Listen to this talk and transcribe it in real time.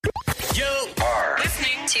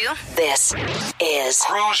to. This is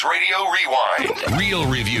Cruise Radio Rewind. Real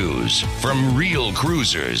reviews from real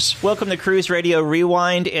cruisers. Welcome to Cruise Radio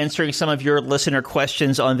Rewind, answering some of your listener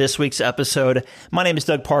questions on this week's episode. My name is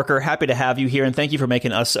Doug Parker. Happy to have you here, and thank you for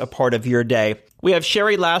making us a part of your day. We have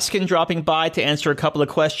Sherry Laskin dropping by to answer a couple of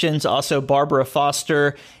questions. Also, Barbara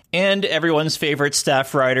Foster and everyone's favorite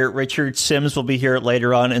staff writer, Richard Sims, will be here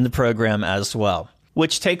later on in the program as well.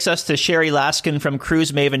 Which takes us to Sherry Laskin from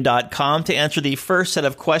cruisemaven.com to answer the first set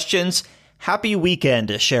of questions. Happy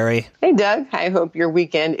weekend, Sherry. Hey, Doug. I hope your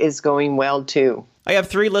weekend is going well, too. I have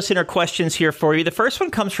 3 listener questions here for you. The first one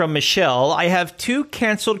comes from Michelle. I have 2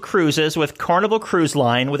 canceled cruises with Carnival Cruise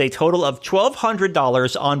Line with a total of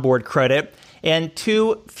 $1,200 onboard credit and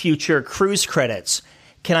 2 future cruise credits.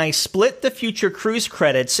 Can I split the future cruise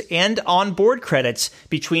credits and onboard credits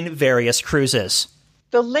between various cruises?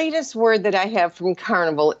 The latest word that I have from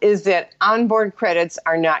Carnival is that onboard credits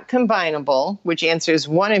are not combinable, which answers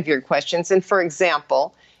one of your questions. And for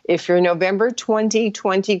example, if your November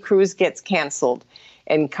 2020 cruise gets canceled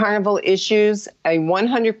and Carnival issues a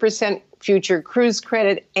 100% future cruise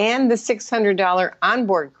credit and the $600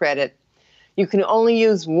 onboard credit, you can only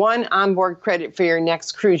use one onboard credit for your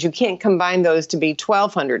next cruise. You can't combine those to be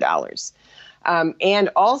 $1,200. And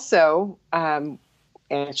also,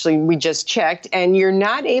 actually, we just checked, and you're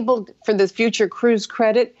not able, for the future cruise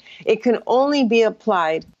credit, it can only be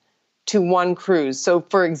applied to one cruise. So,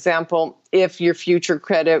 for example, if your future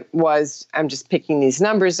credit was, I'm just picking these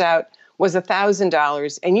numbers out, was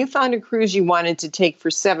 $1,000, and you found a cruise you wanted to take for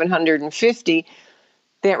 $750,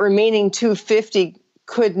 that remaining $250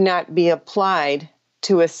 could not be applied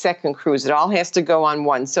to a second cruise. It all has to go on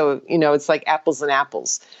one. So, it's like apples and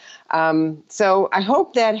apples. So I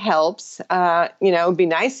hope that helps. It'd be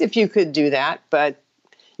nice if you could do that, but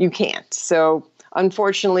you can't. So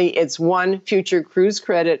unfortunately, it's one future cruise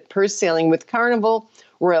credit per sailing with Carnival.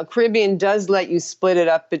 Royal Caribbean does let you split it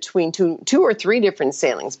up between two or 3 different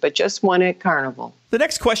sailings, but just one at Carnival. The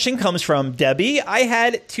next question comes from Debbie. I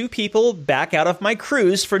had 2 people back out of my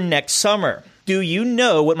cruise for next summer. Do you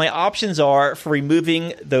know what my options are for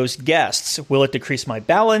removing those guests? Will it decrease my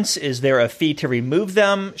balance? Is there a fee to remove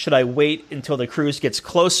them? Should I wait until the cruise gets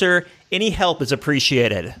closer? Any help is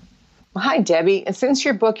appreciated. Well, hi, Debbie. Since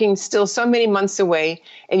your booking's still so many months away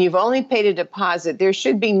and you've only paid a deposit, there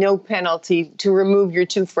should be no penalty to remove your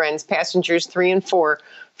 2 friends, passengers 3 and 4,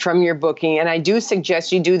 from your booking. And I do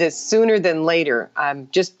suggest you do this sooner than later,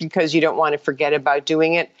 just because you don't want to forget about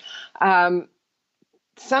doing it.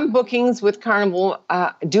 Some bookings with Carnival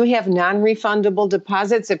do have non-refundable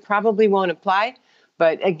deposits. It probably won't apply.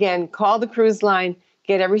 But again, call the cruise line,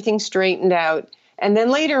 get everything straightened out. And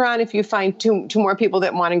then later on, if you find two more people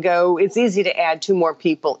that want to go, it's easy to add 2 more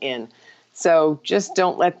people in. So just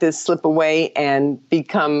don't let this slip away and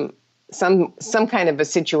become some kind of a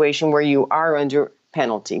situation where you are under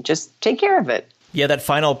penalty. Just take care of it. Yeah, that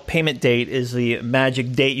final payment date is the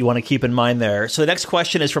magic date you want to keep in mind there. So the next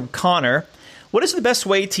question is from Connor. What is the best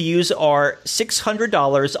way to use our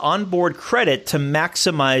 $600 onboard credit to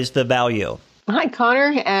maximize the value? Hi,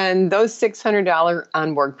 Connor. And those $600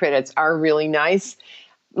 onboard credits are really nice.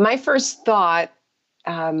 My first thought,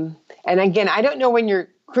 and again, I don't know when your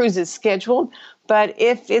cruise is scheduled, but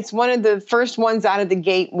if it's one of the first ones out of the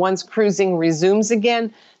gate once cruising resumes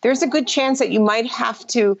again, there's a good chance that you might have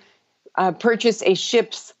to purchase a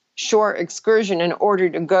ship's shore excursion in order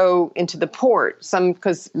to go into the port.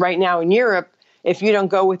 Because right now in Europe, if you don't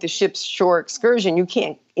go with the ship's shore excursion, you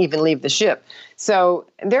can't even leave the ship. So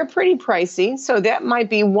they're pretty pricey. So that might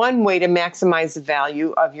be one way to maximize the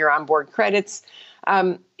value of your onboard credits.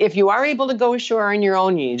 If you are able to go ashore on your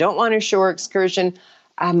own and you don't want a shore excursion,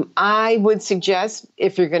 I would suggest,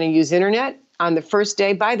 if you're going to use internet on the first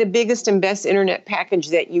day, buy the biggest and best internet package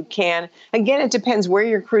that you can. Again, it depends where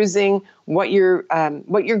you're cruising, what your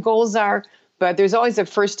goals are. But there's always a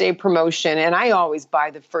first day promotion, and I always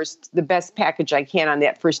buy the best package I can on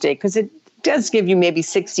that first day because it does give you maybe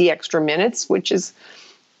 60 extra minutes, which is,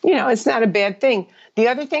 it's not a bad thing. The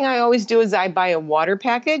other thing I always do is I buy a water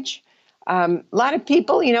package. A lot of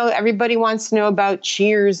people, everybody wants to know about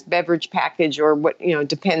Cheers beverage package or what,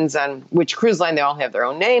 depends on which cruise line. They all have their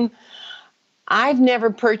own name. I've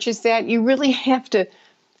never purchased that. You really have to.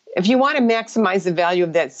 If you want to maximize the value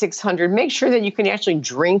of that $600, make sure that you can actually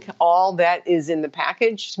drink all that is in the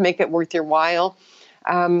package to make it worth your while.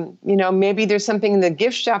 Maybe there's something in the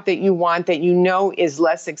gift shop that you want that is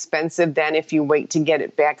less expensive than if you wait to get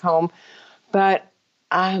it back home. But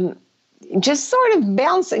just sort of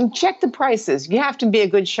balance and check the prices. You have to be a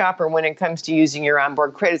good shopper when it comes to using your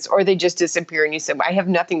onboard credits, or they just disappear and you say, I have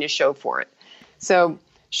nothing to show for it. So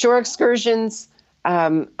shore excursions,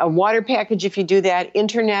 a water package if you do that,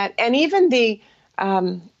 internet, and even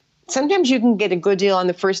sometimes you can get a good deal on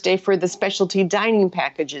the first day for the specialty dining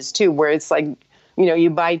packages too, where it's like, you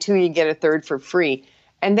buy 2, you get a third for free.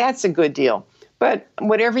 And that's a good deal. But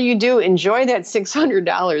whatever you do, enjoy that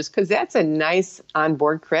 $600 because that's a nice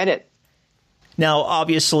onboard credit. Now,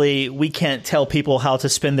 obviously, we can't tell people how to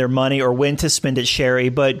spend their money or when to spend it, Sherry,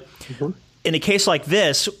 but in a case like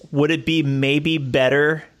this, would it be maybe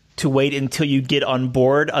better to wait until you get on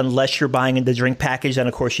board unless you're buying in the drink package? Then,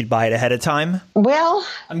 of course, you'd buy it ahead of time. Well,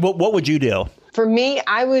 what would you do? For me,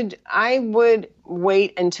 I would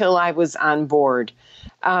wait until I was on board.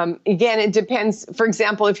 Again, it depends. For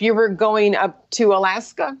example, if you were going up to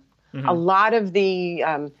Alaska, a lot of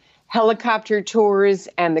the helicopter tours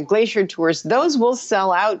and the glacier tours, those will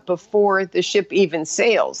sell out before the ship even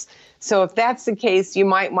sails. So if that's the case, you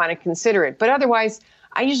might want to consider it. But otherwise,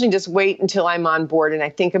 I usually just wait until I'm on board and I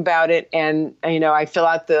think about it. And, I fill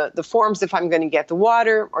out the forms if I'm going to get the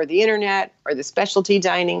water or the internet or the specialty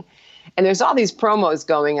dining. And there's all these promos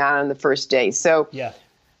going on the first day. So,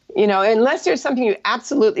 unless there's something you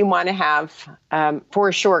absolutely want to have for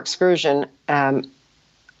a shore excursion, I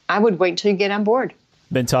would wait till you get on board.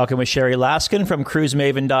 Been talking with Sherry Laskin from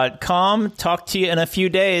cruisemaven.com. Talk to you in a few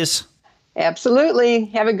days. Absolutely.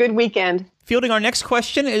 Have a good weekend. Fielding our next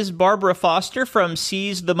question is Barbara Foster from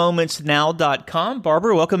seizethemomentsnow.com.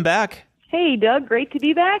 Barbara, welcome back. Hey, Doug. Great to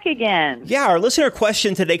be back again. Yeah, our listener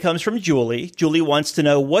question today comes from Julie. Julie wants to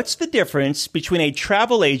know, what's the difference between a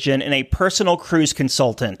travel agent and a personal cruise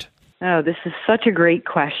consultant? Oh, this is such a great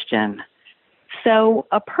question. So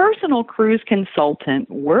a personal cruise consultant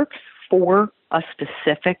works for a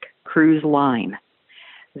specific cruise line.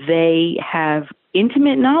 They have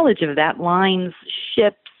intimate knowledge of that line's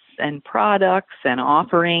ships and products and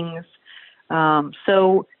offerings.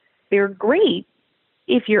 So they're great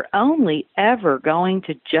if you're only ever going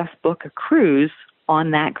to just book a cruise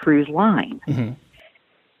on that cruise line. Mm-hmm.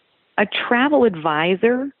 A travel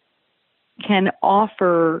advisor can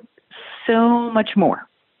offer so much more.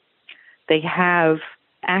 They have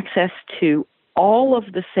access to all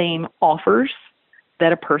of the same offers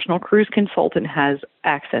that a personal cruise consultant has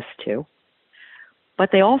access to,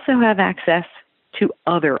 but they also have access to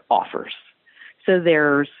other offers. So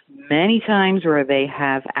there's many times where they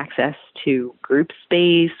have access to group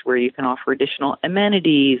space where you can offer additional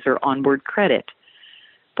amenities or onboard credit.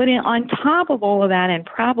 But on top of all of that, and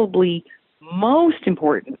probably most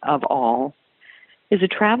important of all, is a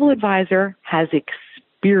travel advisor has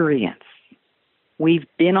experience. We've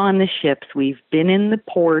been on the ships, we've been in the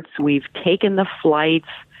ports, we've taken the flights,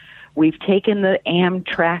 we've taken the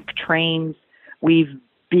Amtrak trains, we've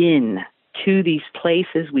been to these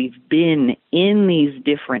places, we've been in these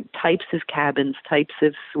different types of cabins, types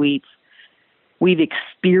of suites. We've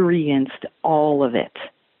experienced all of it.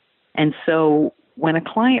 And so when a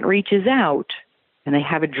client reaches out and they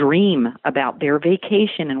have a dream about their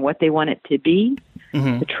vacation and what they want it to be,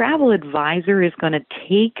 the travel advisor is going to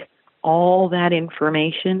take all that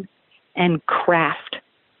information and craft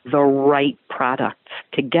the right product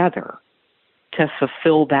together to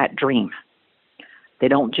fulfill that dream. They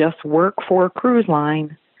don't just work for a cruise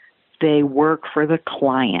line, they work for the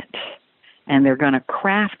client. And they're going to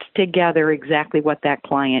craft together exactly what that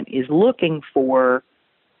client is looking for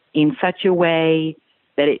in such a way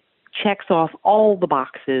that it checks off all the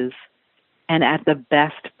boxes and at the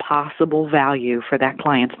best possible value for that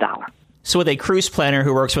client's dollar. So with a cruise planner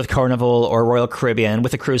who works with Carnival or Royal Caribbean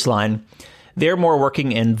with a cruise line, they're more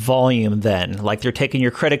working in volume then. Like they're taking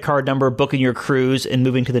your credit card number, booking your cruise, and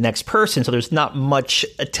moving to the next person. So there's not much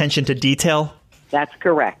attention to detail? That's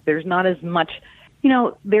correct. There's not as much,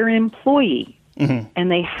 they're an employee,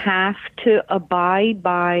 and they have to abide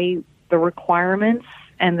by the requirements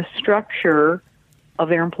and the structure of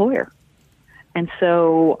their employer. And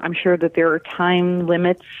so I'm sure that there are time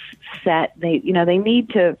limits set. They need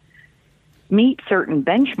to meet certain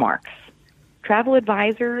benchmarks. Travel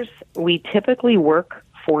advisors, we typically work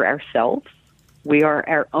for ourselves. We are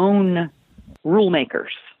our own rule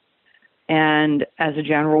makers. And as a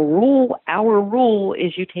general rule, our rule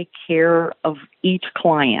is you take care of each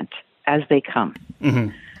client as they come.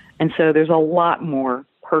 And so there's a lot more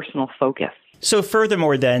personal focus. So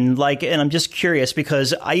furthermore then, and I'm just curious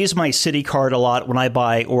because I use my Citi card a lot when I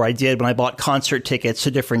bought concert tickets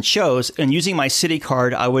to different shows, and using my Citi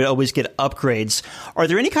card, I would always get upgrades. Are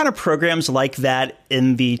there any kind of programs like that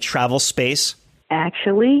in the travel space?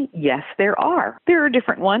 Actually, yes, there are. There are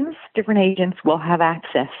different ones different agents will have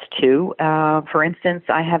access to. For instance,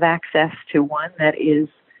 I have access to one that is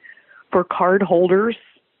for card holders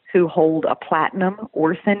who hold a Platinum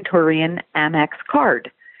or Centurion Amex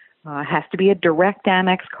card. Has to be a direct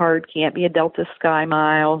Amex card, can't be a Delta Sky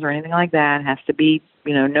Miles or anything like that. Has to be,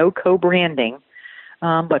 no co-branding.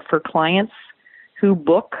 But for clients who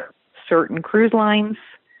book certain cruise lines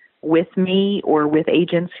with me or with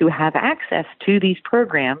agents who have access to these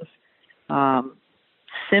programs,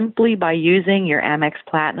 simply by using your Amex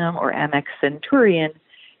Platinum or Amex Centurion,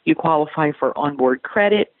 you qualify for onboard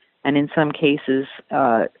credit, and in some cases,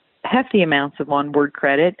 hefty amounts of onboard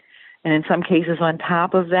credit. And in some cases, on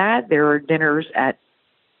top of that, there are dinners at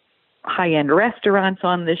high-end restaurants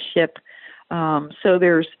on this ship. So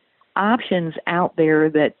there's options out there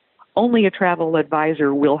that only a travel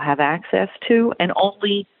advisor will have access to, and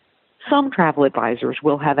only some travel advisors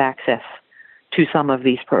will have access to some of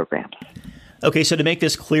these programs. Okay, so to make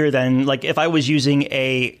this clear then, like if I was using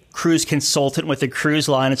a cruise consultant with a cruise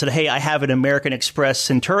line and said, hey, I have an American Express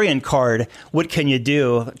Centurion card, what can you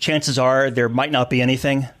do? Chances are there might not be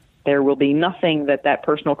anything. There will be nothing that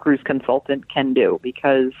personal cruise consultant can do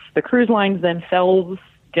because the cruise lines themselves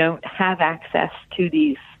don't have access to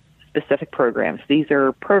these specific programs. These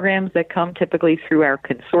are programs that come typically through our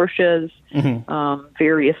consortias,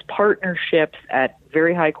 various partnerships at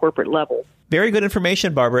very high corporate levels. Very good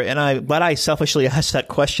information, Barbara. And I'm glad I selfishly asked that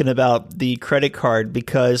question about the credit card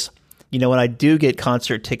because, when I do get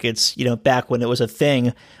concert tickets, back when it was a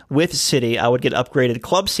thing with Citi, I would get upgraded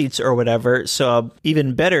club seats or whatever. So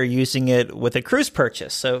even better using it with a cruise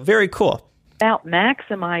purchase. So very cool. About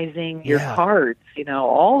maximizing your cards.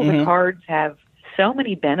 All the cards have so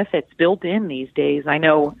many benefits built in these days. I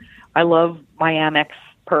know I love my Amex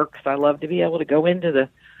perks. I love to be able to go into the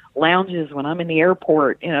lounges when I'm in the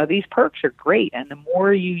airport. These perks are great. And the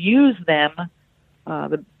more you use them,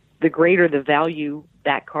 the greater the value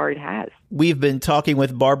that card has. We've been talking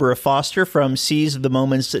with Barbara Foster from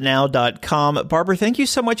SeizeTheMomentsNow.com. Barbara, thank you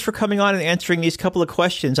so much for coming on and answering these couple of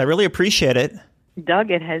questions. I really appreciate it. Doug,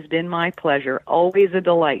 it has been my pleasure. Always a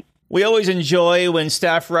delight. We always enjoy when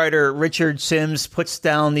staff writer Richard Sims puts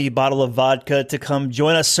down the bottle of vodka to come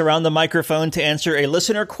join us around the microphone to answer a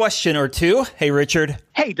listener question or two. Hey, Richard.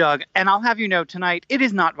 Hey, Doug. And I'll have you know tonight, it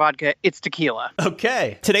is not vodka, it's tequila.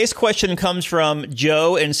 Okay. Today's question comes from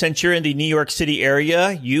Joe, and since you're in the New York City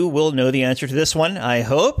area, you will know the answer to this one, I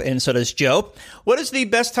hope, and so does Joe. What is the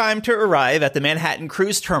best time to arrive at the Manhattan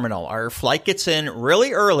Cruise Terminal? Our flight gets in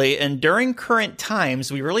really early, and during current times,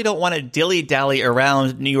 we really don't want to dilly-dally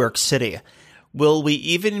around New York City. Will we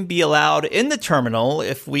even be allowed in the terminal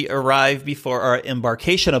if we arrive before our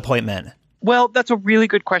embarkation appointment? Well, that's a really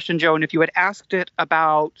good question, Joe. And if you had asked it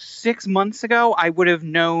about 6 months ago, I would have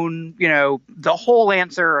known, the whole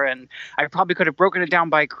answer. And I probably could have broken it down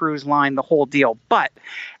by cruise line, the whole deal. But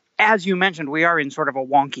as you mentioned, we are in sort of a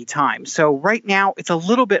wonky time. So right now, it's a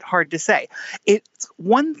little bit hard to say. It's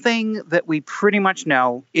one thing that we pretty much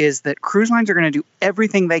know is that cruise lines are going to do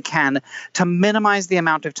everything they can to minimize the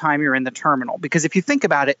amount of time you're in the terminal. Because if you think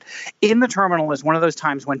about it, in the terminal is one of those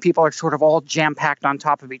times when people are sort of all jam-packed on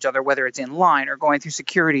top of each other, whether it's in line or going through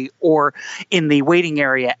security or in the waiting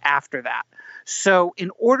area after that. So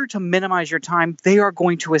in order to minimize your time, they are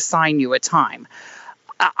going to assign you a time.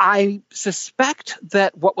 I suspect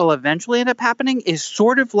that what will eventually end up happening is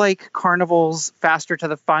sort of like Carnival's Faster to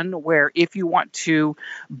the Fun, where if you want to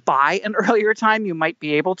buy an earlier time, you might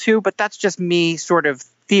be able to, but that's just me sort of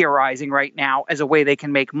theorizing right now as a way they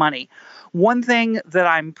can make money. One thing that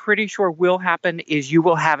I'm pretty sure will happen is you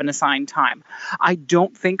will have an assigned time. I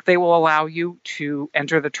don't think they will allow you to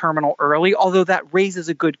enter the terminal early, although that raises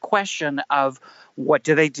a good question of what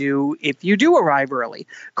do they do if you do arrive early?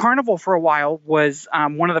 Carnival for a while was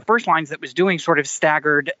one of the first lines that was doing sort of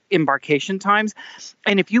staggered embarkation times.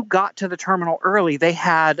 And if you got to the terminal early, they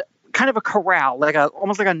had kind of a corral,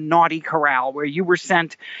 almost like a naughty corral where you were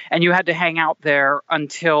sent and you had to hang out there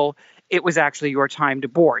until it was actually your time to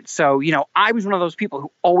board. So, I was one of those people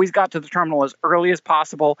who always got to the terminal as early as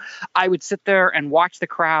possible. I would sit there and watch the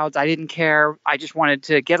crowds. I didn't care. I just wanted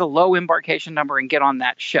to get a low embarkation number and get on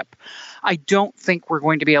that ship. I don't think we're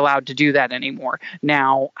going to be allowed to do that anymore.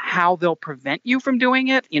 Now, how they'll prevent you from doing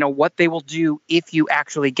it, what they will do if you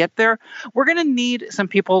actually get there, we're going to need some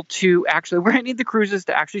people we're going to need the cruises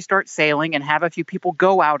to actually start sailing and have a few people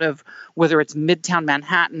go out of whether it's Midtown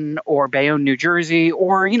Manhattan or Bayonne, New Jersey,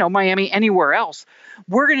 or, Miami, anywhere else.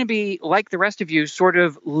 We're going to be, like the rest of you, sort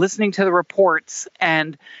of listening to the reports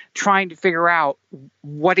and trying to figure out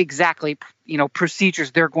what exactly,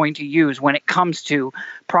 procedures they're going to use when it comes to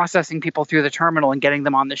processing people through the terminal and getting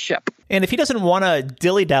them on the ship. And if he doesn't want to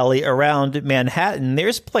dilly-dally around Manhattan,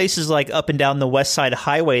 there's places like up and down the West Side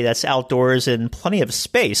Highway that's outdoors and plenty of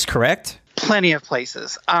space, correct? Plenty of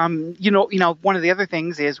places. One of the other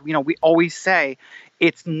things is, we always say,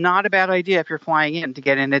 it's not a bad idea if you're flying in to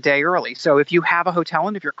get in a day early. So if you have a hotel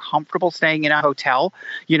and if you're comfortable staying in a hotel,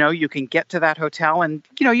 you can get to that hotel and,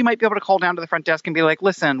 you might be able to call down to the front desk and be like,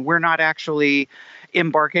 listen, we're not actually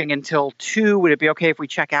embarking until 2. Would it be okay if we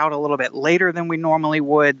check out a little bit later than we normally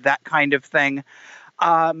would? That kind of thing.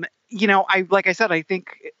 Like I said, I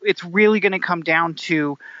think it's really going to come down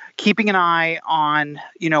to keeping an eye on,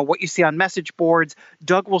 what you see on message boards.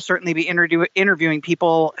 Doug will certainly be interviewing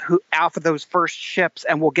people who off of those first ships,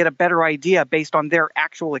 and we'll get a better idea based on their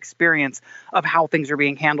actual experience of how things are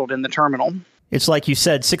being handled in the terminal. It's like you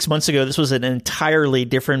said, 6 months ago, this was an entirely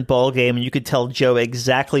different ballgame, and you could tell Joe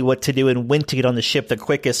exactly what to do and when to get on the ship the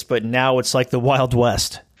quickest, but now it's like the Wild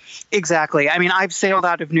West. Exactly. I mean, I've sailed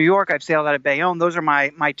out of New York. I've sailed out of Bayonne. Those are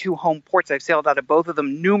my 2 home ports. I've sailed out of both of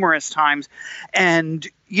them numerous times. And,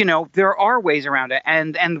 there are ways around it.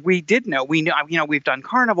 And we did know. We knew, we've done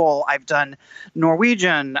Carnival. I've done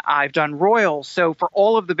Norwegian. I've done Royal. So for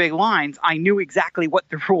all of the big lines, I knew exactly what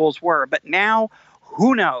the rules were. But now,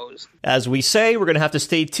 who knows? As we say, we're going to have to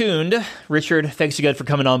stay tuned. Richard, thanks again for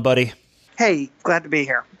coming on, buddy. Hey, glad to be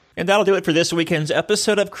here. And that'll do it for this weekend's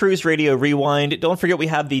episode of Cruise Radio Rewind. Don't forget we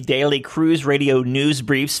have the daily Cruise Radio news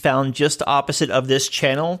briefs found just opposite of this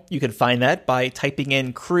channel. You can find that by typing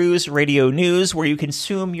in Cruise Radio News where you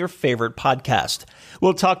consume your favorite podcast.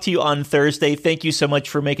 We'll talk to you on Thursday. Thank you so much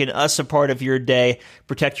for making us a part of your day.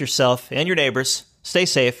 Protect yourself and your neighbors. Stay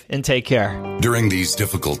safe and take care. During these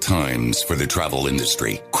difficult times for the travel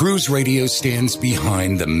industry, Cruise Radio stands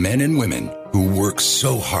behind the men and women who work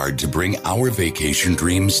so hard to bring our vacation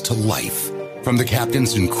dreams to life. From the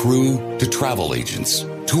captains and crew to travel agents,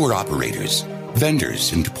 tour operators,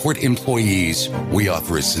 vendors, and port employees, we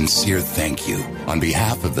offer a sincere thank you on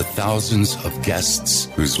behalf of the thousands of guests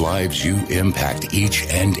whose lives you impact each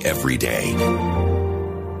and every day.